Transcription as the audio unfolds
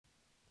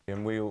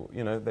And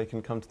they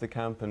can come to the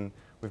camp, and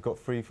we've got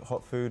free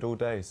hot food all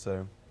day,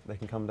 so they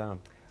can come down.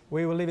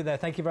 We will leave it there.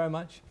 Thank you very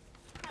much.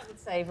 That would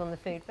save on the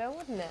food bill,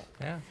 wouldn't it?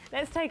 Yeah.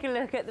 Let's take a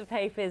look at the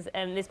papers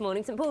this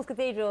morning. St Paul's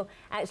Cathedral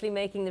actually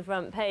making the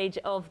front page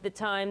of the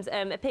Times.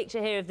 A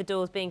picture here of the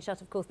doors being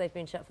shut. Of course, they've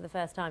been shut for the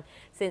first time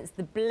since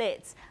the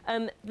Blitz.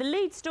 The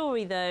lead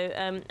story,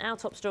 though, our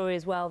top story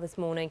as well this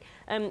morning,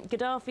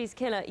 Gaddafi's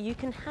killer, you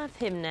can have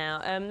him now.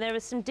 There are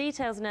some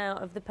details now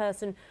of the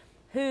person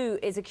who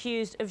is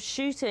accused of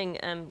shooting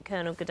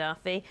Colonel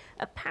Gaddafi,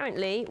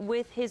 apparently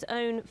with his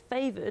own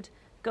favoured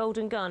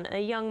golden gun. A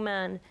young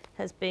man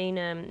has been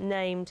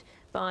named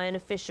by an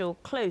official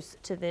close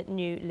to the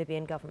new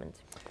Libyan government.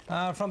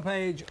 Front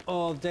page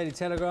of Daily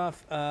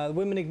Telegraph.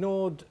 Women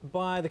ignored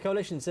by the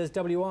coalition, says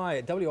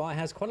WI. WI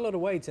has quite a lot of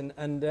weight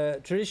and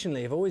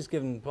traditionally have always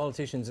given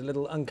politicians a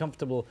little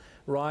uncomfortable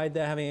ride.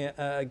 They're having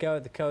a go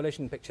at the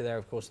coalition. Picture there,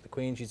 of course, the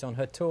Queen. She's on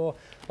her tour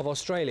of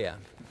Australia.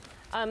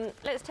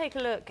 Let's take a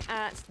look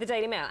at the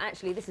Daily Mail.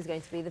 Actually, this is going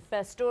to be the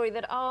first story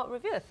that our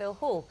reviewer, Phil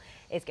Hall,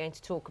 is going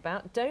to talk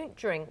about. Don't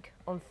drink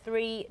on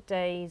 3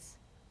 days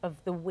of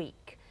the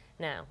week.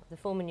 Now, the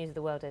former News of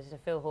the World editor,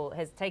 Phil Hall,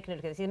 has taken a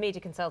look at this. He's a media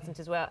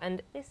consultant as well,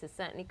 and this has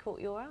certainly caught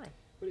your eye.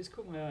 Well, it's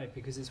caught my eye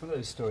because it's one of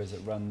those stories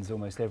that runs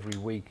almost every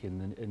week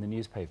in the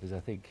newspapers. I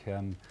think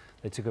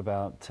they took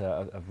about,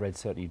 I've read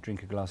certainly, you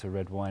drink a glass of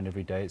red wine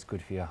every day, it's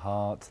good for your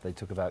heart. They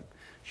talk about,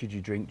 should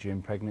you drink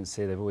during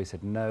pregnancy? They've always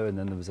said no, and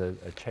then there was a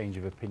change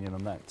of opinion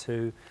on that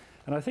too.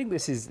 And I think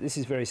this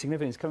is very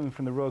significant. It's coming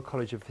from the Royal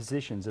College of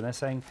Physicians, and they're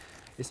saying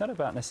it's not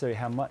about necessarily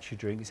how much you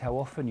drink, it's how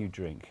often you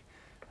drink.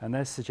 And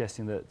they're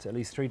suggesting that at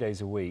least 3 days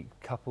a week,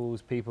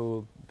 couples,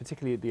 people,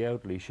 particularly the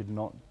elderly, should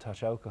not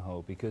touch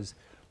alcohol because...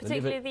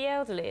 Particularly the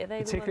elderly? Are they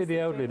particularly the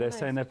elderly, they're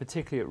saying they're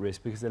particularly at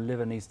risk because their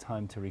liver needs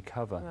time to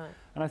recover. Right.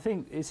 And I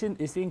think it's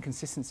the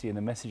inconsistency in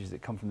the messages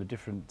that come from the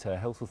different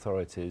health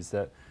authorities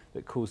that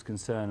cause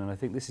concern, and I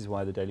think this is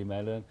why the Daily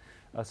Mail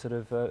are sort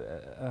of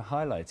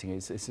highlighting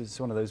it. It's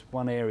one of those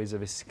areas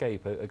of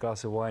escape, a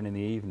glass of wine in the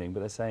evening,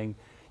 but they're saying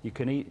you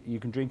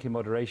can drink in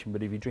moderation,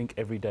 but if you drink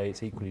every day,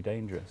 it's equally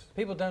dangerous.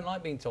 People don't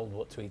like being told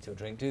what to eat or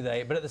drink, do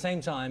they? But at the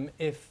same time,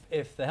 if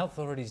the health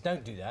authorities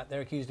don't do that,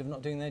 they're accused of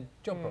not doing their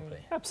job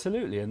properly.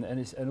 Absolutely,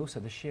 and also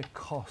the sheer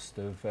cost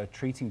of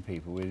treating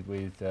people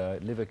with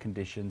liver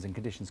conditions and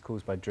conditions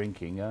caused by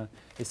drinking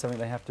is something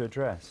they have to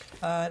address.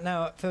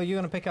 Now, Phil, you're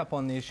going to pick up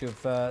on the issue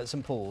of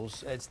St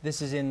Paul's.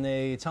 This is in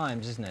the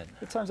Times, isn't it?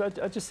 The Times. I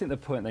just think the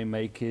point they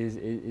make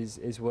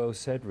is well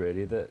said,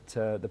 really, that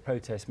the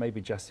protest may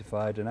be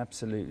justified, and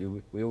absolutely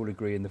we all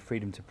agree in the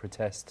freedom to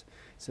protest.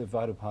 It's a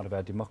vital part of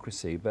our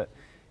democracy, but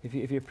if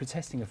you're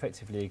protesting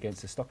effectively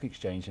against a stock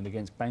exchange and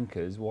against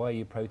bankers, why are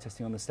you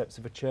protesting on the steps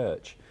of a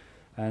church?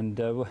 And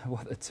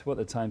what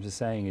the Times are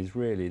saying is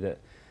really that,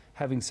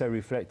 having so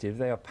reflected,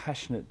 they are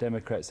passionate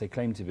Democrats they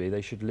claim to be,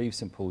 they should leave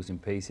St Paul's in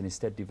peace and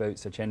instead devote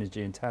such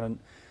energy and talent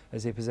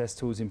as they possess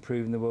towards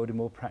improving the world in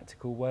more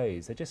practical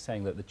ways. They're just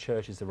saying that the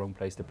church is the wrong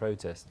place to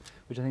protest,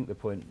 which I think is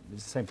the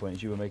same point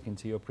as you were making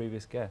to your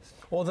previous guest.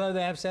 Although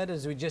they have said,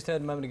 as we just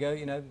heard a moment ago,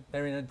 you know,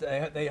 they're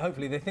in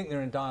hopefully they think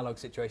they're in a dialogue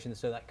situation,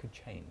 so that could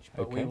change.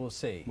 But we will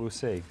see. We'll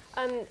see.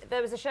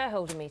 There was a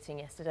shareholder meeting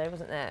yesterday,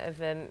 wasn't there,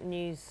 of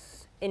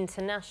News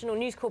International,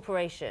 News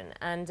Corporation,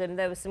 and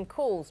there were some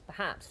calls,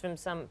 perhaps, from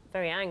some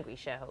very angry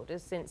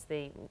shareholders since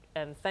the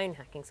phone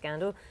hacking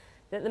scandal,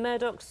 that the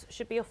Murdochs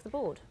should be off the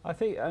board. I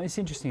think it's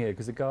interesting here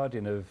because The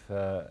Guardian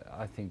have,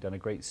 I think, done a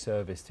great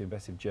service to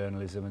investigative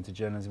journalism and to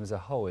journalism as a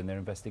whole in their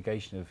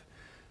investigation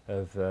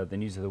of the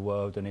News of the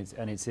World and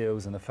its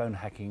ills and the phone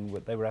hacking.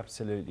 They were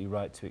absolutely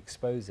right to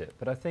expose it.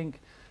 But I think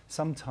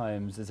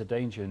sometimes there's a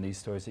danger in these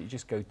stories that you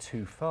just go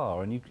too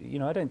far. And you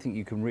know, I don't think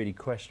you can really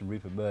question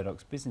Rupert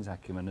Murdoch's business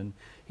acumen. And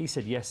he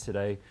said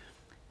yesterday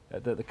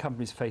that the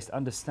company's faced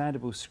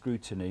understandable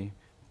scrutiny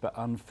but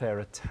unfair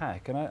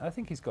attack. And I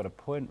think he's got a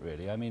point,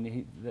 really. I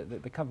mean,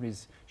 the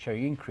company's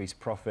showing increased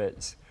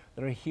profits.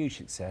 They're a huge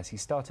success. He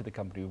started the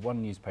company with one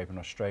newspaper in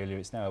Australia.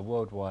 It's now a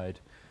worldwide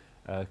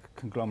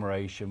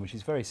conglomeration, which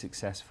is very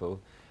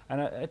successful. And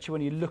actually,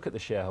 when you look at the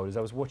shareholders,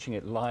 I was watching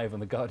it live on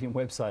the Guardian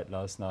website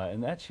last night,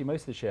 and actually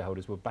most of the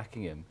shareholders were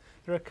backing him.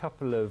 There are a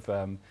couple of,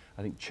 I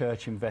think,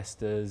 church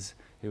investors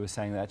who were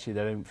saying that actually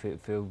they don't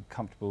feel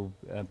comfortable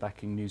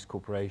backing News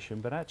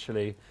Corporation, but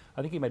actually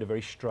I think he made a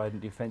very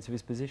strident defence of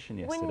his position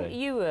yesterday. When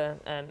you were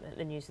at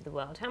the News of the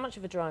World, how much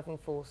of a driving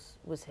force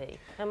was he?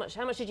 How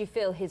much did you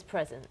feel his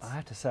presence? I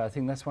have to say, I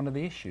think that's one of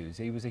the issues.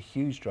 He was a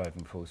huge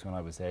driving force when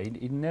I was there.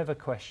 He never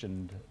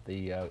questioned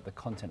the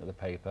content of the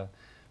paper,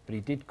 but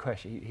he did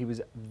question. He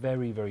was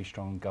very, very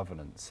strong on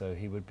governance, so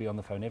he would be on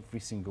the phone every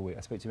single week.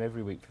 I spoke to him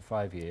every week for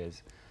 5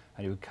 years.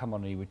 And he would come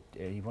on and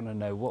he'd want to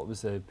know what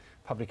was the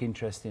public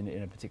interest in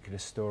a particular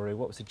story,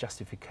 what was the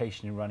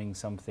justification in running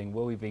something,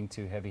 were we being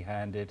too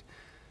heavy-handed?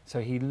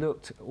 So he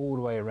looked all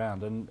the way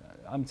around, and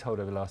I'm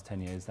told over the last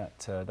 10 years that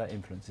that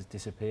influence has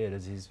disappeared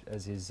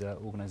as his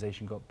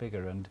organisation got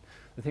bigger. And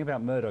the thing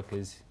about Murdoch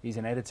is he's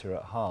an editor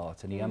at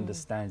heart, and he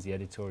understands the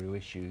editorial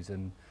issues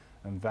and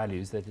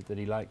values that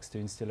he likes to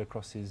instill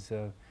across his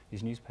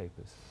these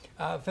newspapers.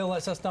 Phil,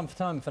 that's us done for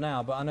time for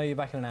now, but I know you're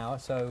back in an hour,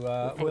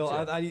 so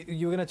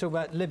you were going to talk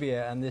about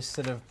Libya and this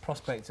sort of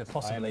prospect of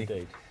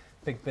possibly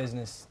big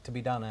business to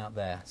be done out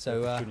there.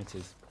 So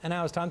opportunities. An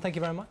hour's time. Thank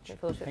you very much. Look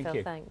forward to it, Thank Phil.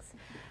 you. Thanks.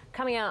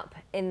 Coming up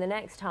in the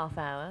next half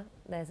hour,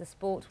 there's a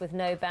sport with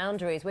no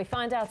boundaries. We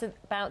find out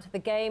about the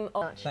game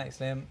of... Thanks,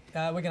 Liam.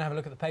 We're going to have a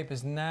look at the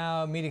papers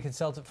now. Media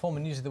consultant, former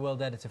News of the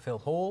World editor Phil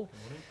Hall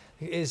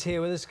is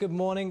here with us. Good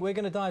morning. We're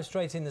going to dive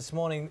straight in this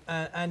morning.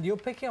 And you're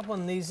picking up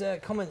on these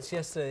comments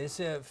yesterday. This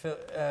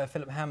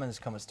Philip Hammond's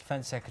comments,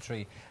 Defence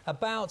Secretary,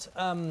 about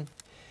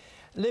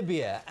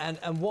Libya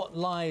and what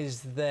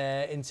lies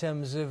there in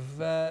terms of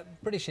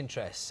British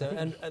interests.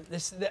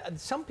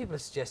 Some people are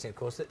suggesting, of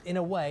course, that in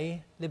a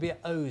way Libya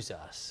owes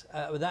us.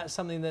 But that's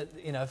something that,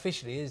 you know,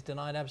 officially is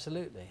denied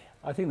absolutely.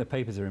 I think the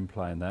papers are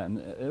implying that,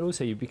 and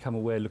also you become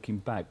aware looking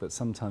back that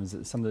sometimes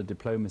some of the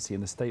diplomacy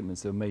and the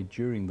statements that were made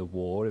during the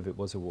war, if it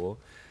was a war,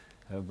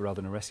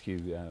 rather than a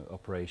rescue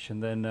operation,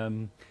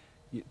 then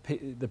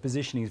the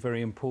positioning is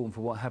very important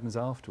for what happens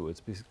afterwards,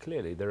 because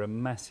clearly there are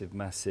massive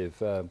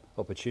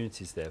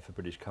opportunities there for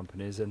British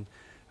companies, and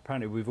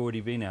apparently we've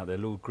already been out there.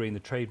 Lord Green, the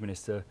Trade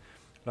Minister,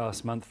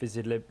 last month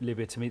visited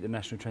Libya to meet the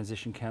National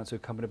Transition Council,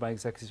 accompanied by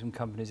executives from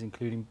companies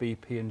including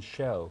BP and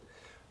Shell.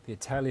 The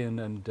Italian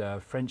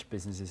and French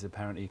businesses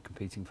apparently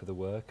competing for the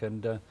work,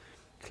 and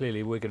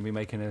clearly we're going to be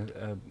making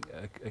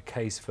a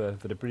case for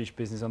the British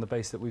business on the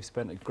basis that we've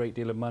spent a great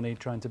deal of money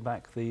trying to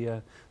back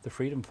the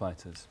freedom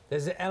fighters.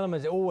 There's an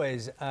element,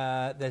 always,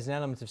 there's an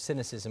element of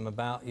cynicism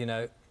about, you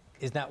know,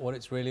 is that what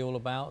it's really all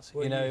about?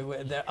 Well, you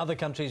know, there are other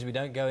countries we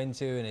don't go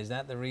into, and is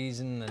that the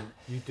reason? And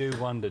you do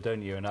wonder,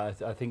 don't you? And I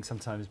think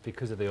sometimes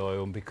because of the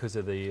oil and because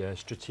of the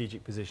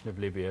strategic position of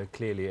Libya,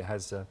 clearly it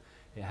has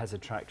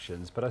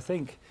attractions. But I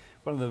think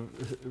one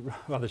of the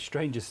rather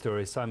strangest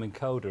stories, Simon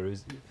Calder,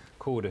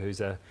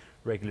 who's a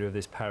regular of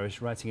this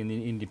parish, writing in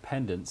the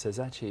Independent, says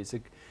actually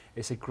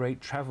it's a great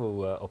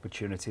travel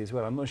opportunity as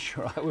well. I'm not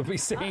sure I would be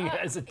seeing it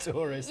as a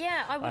tourist.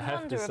 Yeah, I would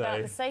wonder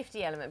about the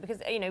safety element, because,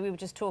 you know, we were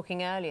just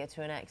talking earlier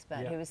to an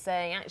expert who was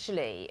saying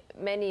actually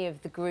many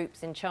of the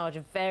groups in charge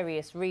of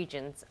various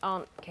regions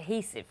aren't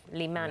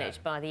cohesively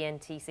managed by the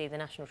NTC, the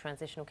National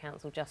Transitional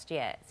Council, just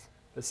yet.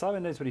 But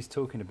Simon knows what he's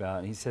talking about,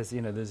 and he says,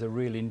 you know, there's a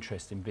real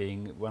interest in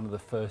being one of the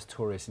first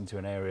tourists into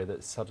an area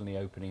that's suddenly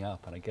opening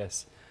up, and I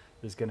guess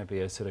there's going to be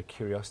a sort of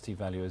curiosity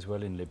value as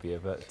well in Libya,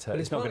 but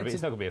it's not going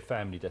to be a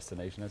family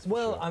destination, that's for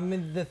sure. I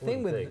mean, the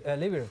thing with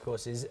Libya, of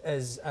course, is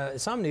as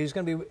Simon, who's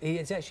going to be,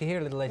 he's actually here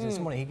a little later this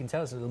morning, he can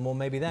tell us a little more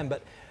maybe then,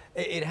 but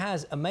it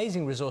has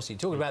amazing resources. You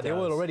talked about the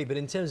oil already, but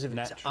in terms of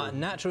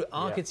natural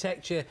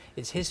architecture,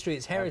 its history,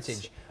 its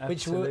heritage,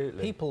 which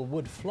people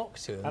would flock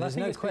to. And there's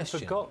no question.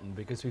 Been forgotten,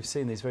 because we've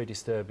seen these very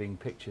disturbing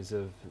pictures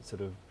of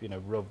sort of, you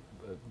know,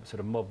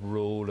 sort of mob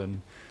rule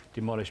and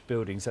demolished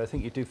buildings. So I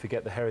think you do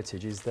forget the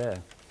heritage is there.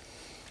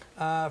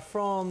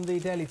 From the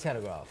Daily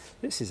Telegraph.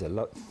 This is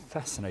a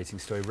fascinating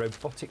story.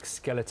 Robotic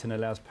skeleton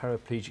allows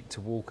paraplegic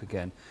to walk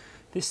again.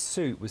 This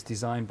suit was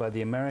designed by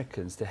the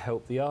Americans to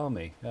help the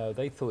army.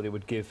 They thought it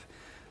would give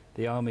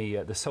the army,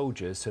 the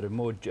soldiers, sort of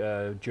more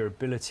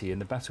durability in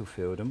the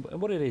battlefield. And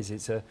what it is,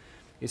 it's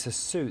a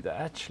suit that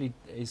actually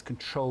is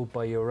controlled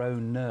by your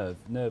own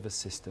nervous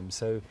system.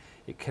 So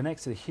it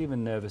connects to the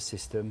human nervous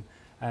system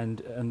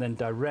and then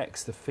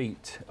directs the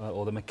feet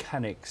or the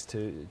mechanics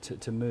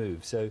to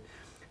move. So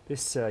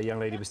this young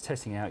lady was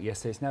testing it out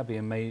yesterday. It's now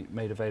being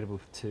made available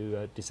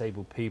to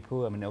disabled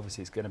people. I mean,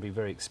 obviously it's going to be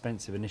very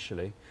expensive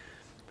initially,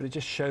 but it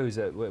just shows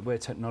that where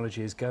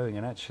technology is going,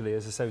 and actually,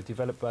 as I say, it was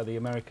developed by the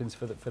Americans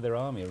for their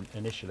army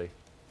initially.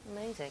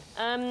 Amazing.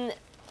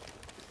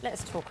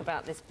 Let's talk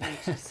about this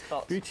beauty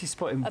spot. Beauty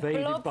spot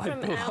invaded by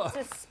blob from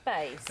outer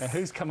space. Now,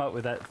 who's come up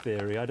with that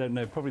theory? I don't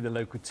know. Probably the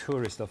local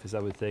tourist office, I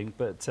would think.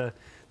 But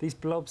these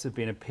blobs have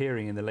been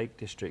appearing in the Lake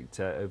District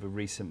over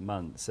recent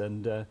months,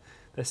 and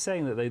they're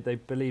saying that they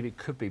believe it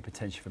could be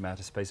potentially from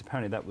outer space.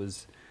 Apparently, that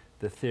was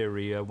the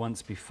theory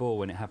once before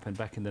when it happened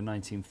back in the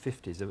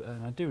 1950s.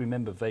 And I do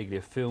remember vaguely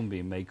a film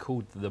being made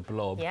called The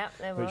Blob,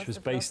 which was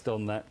based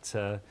on that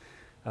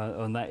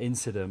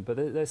incident. But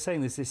they're saying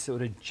there's this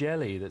sort of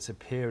jelly that's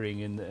appearing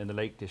in the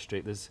Lake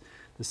District. There's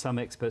some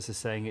experts are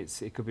saying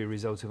it could be a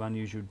result of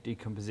unusual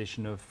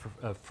decomposition of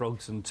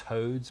frogs and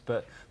toads,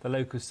 but the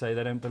locals say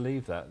they don't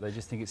believe that. They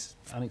just think it's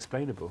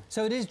unexplainable.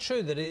 So it is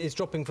true that it is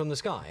dropping from the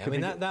sky. I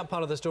mean, that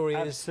part of the story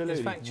is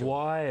factual.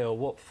 Why or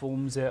what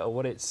forms it or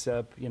what it's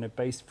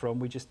based from,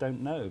 we just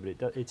don't know.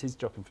 But it is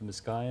dropping from the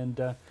sky,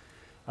 and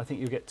I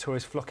think you'll get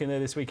tourists flocking there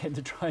this weekend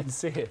to try and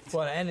see it.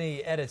 Well,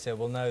 any editor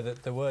will know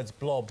that the words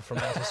blob from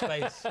outer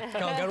space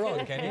can't go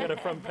wrong, can you? You've got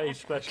a front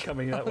page splash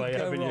coming that way,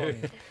 haven't you?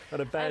 On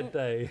a bad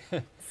day.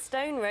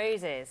 Stone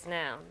Roses,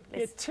 now.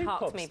 This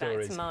harks me back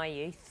to my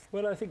youth.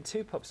 Well, I think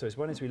two pop stories.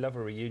 One is we love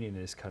a reunion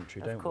in this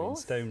country, don't we? And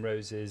Stone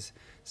Roses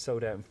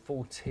sold out in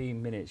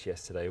 14 minutes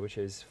yesterday, which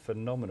is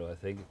phenomenal, I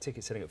think.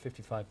 Tickets selling at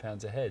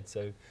 £55 a head,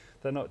 so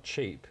they're not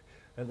cheap.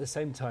 At the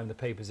same time, the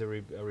papers are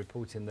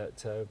reporting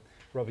that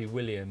Robbie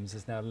Williams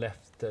has now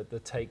left the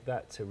Take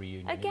That to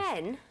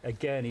Reunion.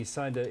 Again, He's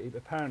signed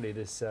apparently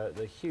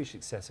the huge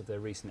success of their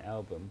recent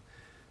album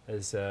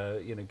has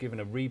given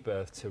a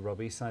rebirth to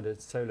Robbie. He signed a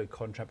solo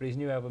contract, but his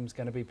new album's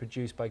going to be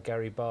produced by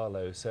Gary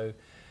Barlow. So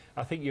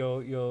I think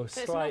your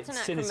so slight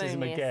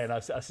cynicism again. I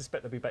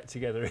suspect they'll be back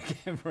together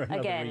again for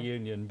another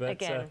reunion.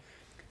 But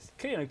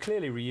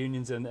clearly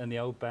reunions and the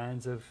old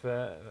bands have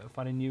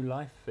finding new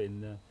life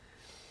in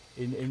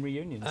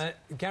reunions.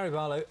 Gary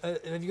Barlow,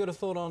 have you got a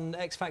thought on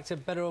X Factor,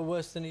 better or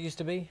worse than it used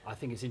to be? I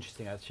think it's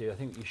interesting, actually. I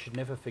think you should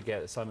never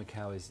forget that Simon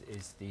Cowell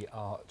is the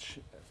arch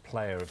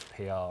player of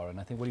PR, and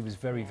I think what he was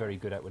very, very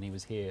good at when he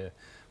was here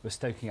was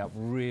stoking up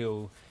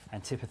real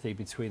antipathy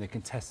between the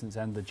contestants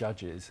and the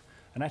judges.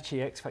 And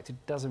actually, X Factor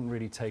doesn't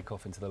really take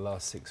off into the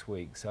last 6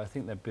 weeks. So I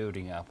think they're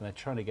building up and they're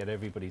trying to get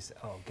everybody's,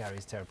 oh,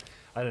 Gary's terrible.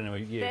 I don't know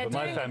you, but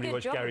my family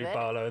watch Gary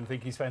Barlow and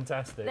think he's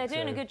fantastic. They're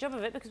doing a good job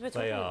of it because we're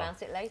talking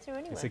about it later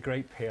anyway. It's a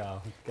great PR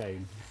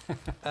game.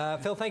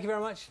 Phil, thank you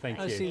very much. Thank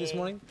you. Nice to see you this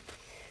morning.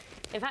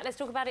 In fact, let's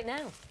talk about it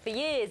now. For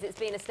years, it's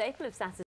been a staple of Saturday.